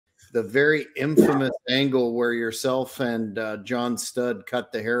the very infamous angle where yourself and John Studd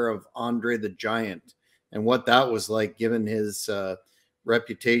cut the hair of Andre the Giant, and what that was like, given his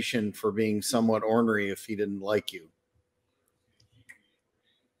reputation for being somewhat ornery if he didn't like you.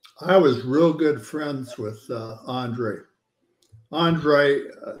 I was real good friends with Andre. Andre,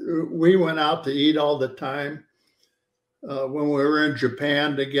 we went out to eat all the time. When we were in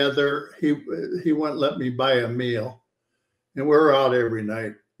Japan together, he wouldn't let me buy a meal, and we were out every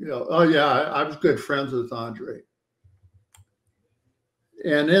night. You know, oh yeah, I was good friends with Andre.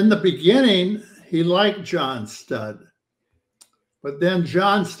 And in the beginning, he liked John Studd, but then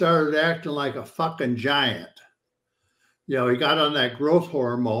John started acting like a fucking giant. You know, he got on that growth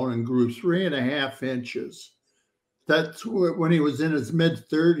hormone and grew 3.5 inches. That's when he was in his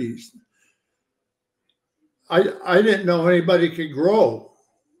mid-30s. I didn't know anybody could grow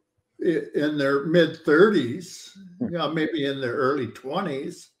in their mid-30s, you know, maybe in their early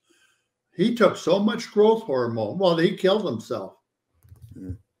 20s. He took so much growth hormone. Well, he killed himself.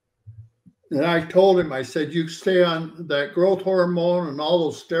 Mm. And I told him, I said, you stay on that growth hormone and all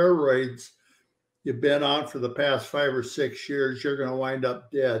those steroids you've been on for the past 5 or 6 years, you're going to wind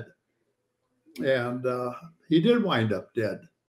up dead. And he did wind up dead.